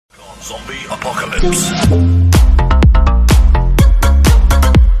Zombie apocalypse.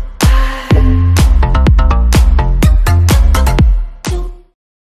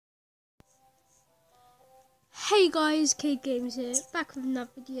 Hey guys, Kid Games here, back with another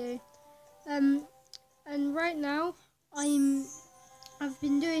video. And right now I've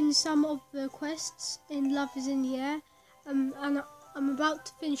been doing some of the quests in Love Is in the Air, and I'm about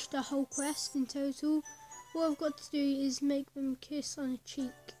to finish the whole quest in total. What I've got to do is make them kiss on a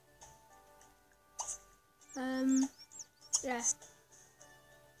cheek. Yeah.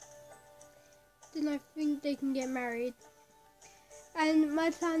 Then I think they can get married. And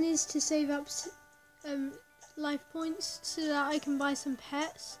my plan is to save up life points so that I can buy some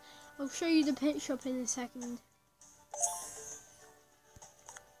pets. I'll show you the pet shop in a second.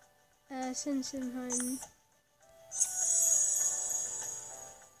 Send him home.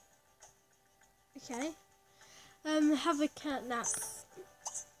 Okay. Have a cat nap.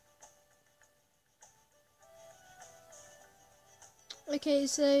 Okay,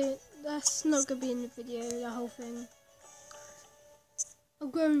 so that's not gonna be in the video, the whole thing. I'll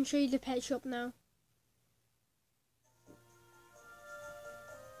go and show you the pet shop now.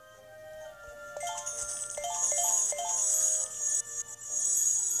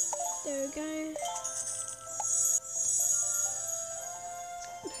 There we go.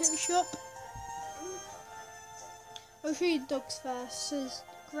 Pet shop. I'll show you the dogs first. So there's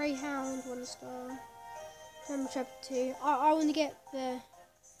Greyhound, 1 star. German Shepherd 2. I want to get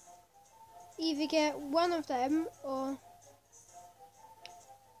either get one of them or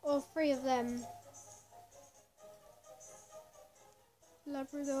 3 of them.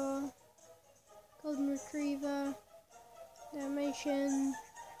 Labrador, Golden Retriever, Dalmatian,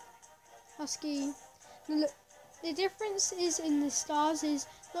 Husky. Now look, the difference is in the stars is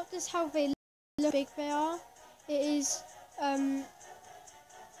not just how they look big they are. It is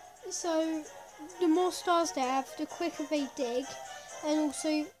so the more stars they have, the quicker they dig, and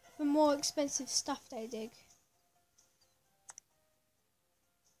also the more expensive stuff they dig.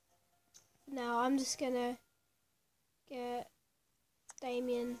 Now I'm just gonna get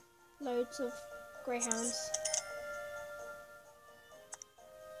Damien loads of greyhounds.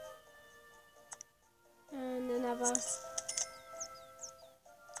 And another.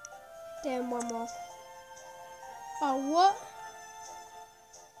 Then one more. Oh, what?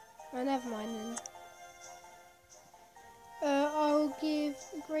 Oh, never mind then. I'll give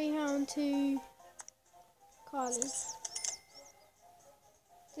Greyhound to Carly.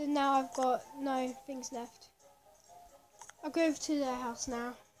 So now I've got no things left. I'll go over to their house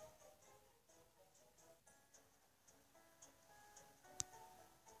now.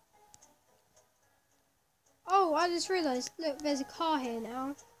 Oh, I just realised, look, there's a car here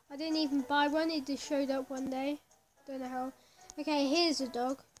now. I didn't even buy one, it just showed up one day. Don't know how. Okay, here's a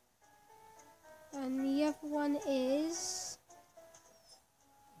dog. And the other one is...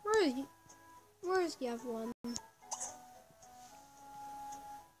 Where is the other one?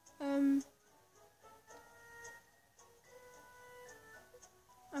 I'm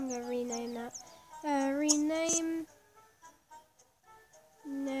gonna rename that. Rename...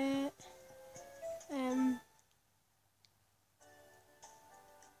 Net...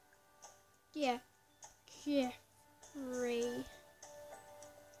 Yeah, Jeffrey.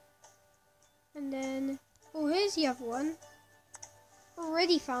 And then, oh, here's the other one.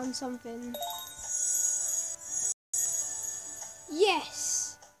 Already found something.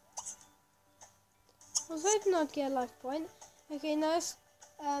 Yes! I was hoping I'd get a life point. Okay, now it's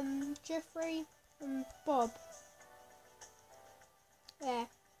Jeffrey and Bob. There.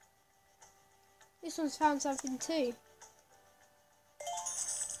 This one's found something too.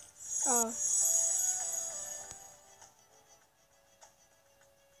 Oh.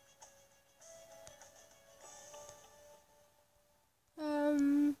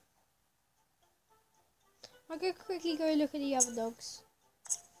 I'll quickly go look at the other dogs.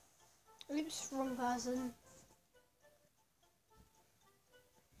 Oops, wrong person.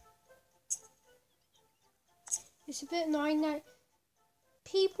 It's a bit annoying that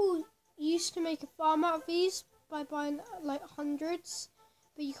people used to make a farm out of these by buying like hundreds,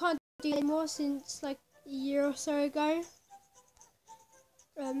 but you can't do it anymore since like a year or so ago.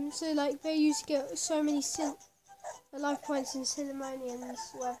 So like they used to get so many life points and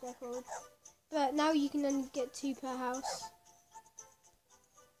cinnamonians, whatever they're called. But now you can only get 2 per house.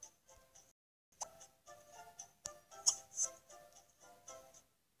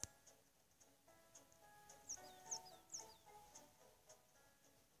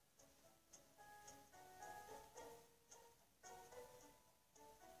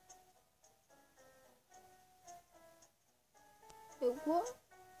 Wait, what?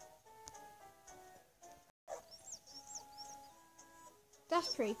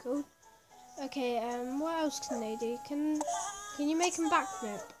 That's pretty cool. Okay, what else can they do? Can you make them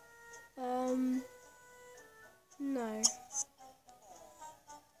backflip? No.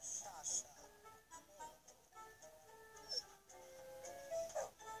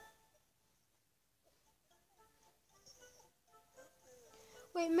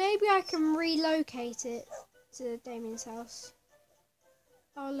 Wait, maybe I can relocate it to Damien's house.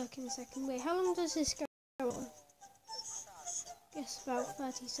 I'll look in a second. Wait, how long does this go on? Guess about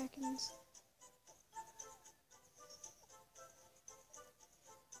 30 seconds.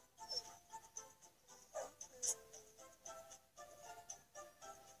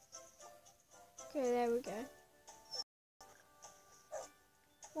 Okay, there we go.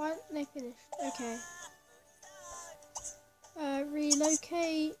 Why aren't they finished? Okay.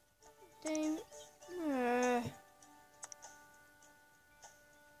 Relocate.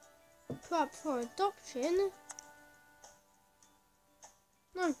 Put up for adoption?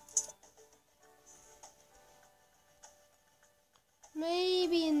 No.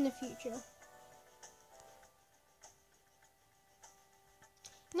 Maybe in the future.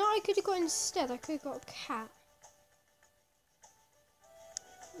 No, I could have got instead. I could have got a cat.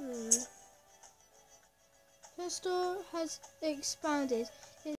 Her store has expanded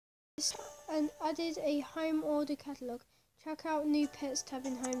and added a home order catalogue. Check out new pets tab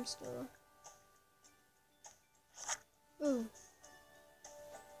in home store. Oh.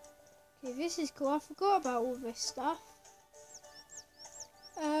 Okay, this is cool. I forgot about all this stuff.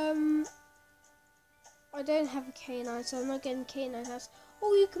 I don't have a canine, so I'm not getting canine house.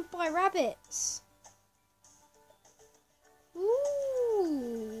 Oh, you can buy rabbits.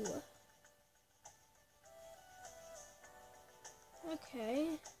 Ooh.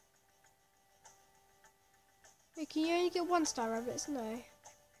 Okay. Wait, can you only get 1-star rabbits? No.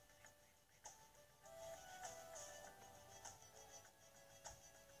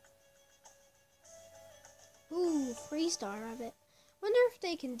 Ooh, 3-star rabbit. Wonder if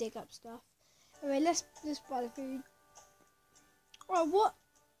they can dig up stuff. Anyway, let's buy the food. Oh, what?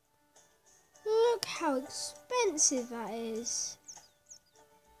 Look how expensive that is.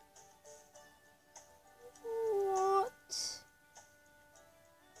 What?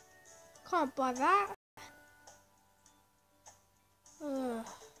 Can't buy that. Ugh.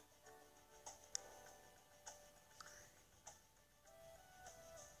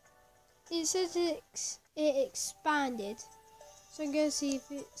 It says it expanded, so I'm going to see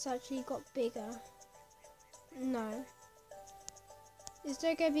if it's actually got bigger. No. Is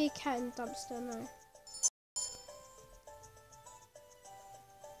there going to be a cat in the dumpster? No.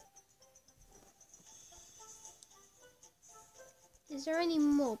 Is there any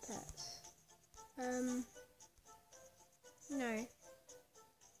more pets? No.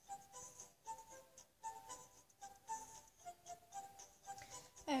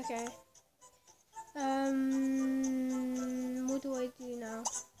 Okay. What do I do now?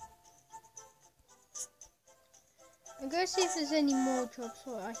 I'm going to see if there's any more jobs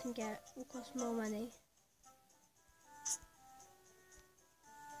what I can get. Will cost more money.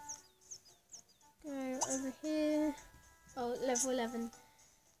 Go over here. Oh, level 11.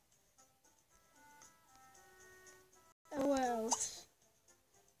 And what else?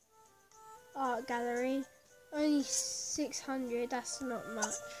 Art gallery. Only 600. That's not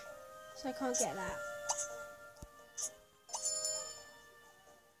much. So I can't get that.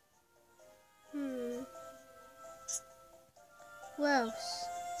 What else?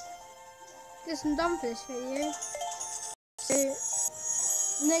 Guess I'm done for this video. So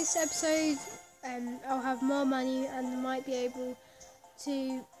next episode, I'll have more money and might be able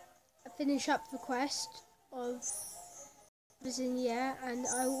to finish up the quest of in yeah, and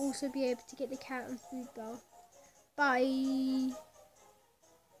I will also be able to get the cat and food bowl. Bye.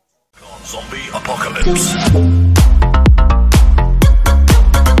 Zombie apocalypse.